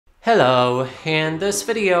Hello, in this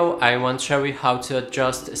video I want to show you how to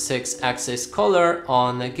adjust 6-axis color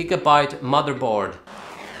on a GIGABYTE motherboard.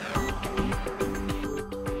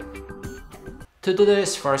 To do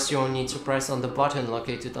this, first you will need to press on the button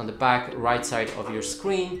located on the back right side of your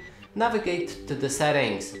screen, navigate to the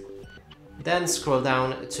settings. Then scroll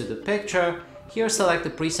down to the picture. Here select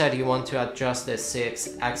the preset you want to adjust the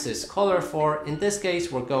 6-axis color for. In this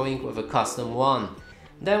case we're going with a custom one.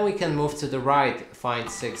 Then we can move to the right, find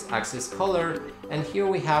 6-axis color, and here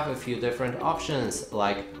we have a few different options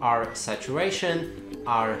like R saturation,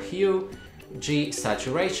 R hue, G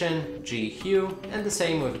saturation, G hue, and the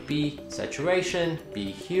same with B saturation,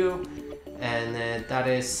 B hue, and that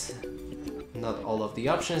is not all of the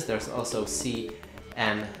options. There's also C,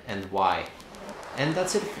 M, and Y. And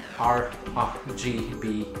that's it, R, G,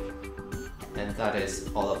 B, and that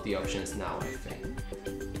is all of the options now, I think.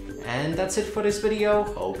 And that's it for this video.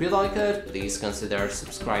 Hope you like it. Please consider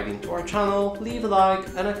subscribing to our channel, leave a like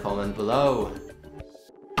and a comment below.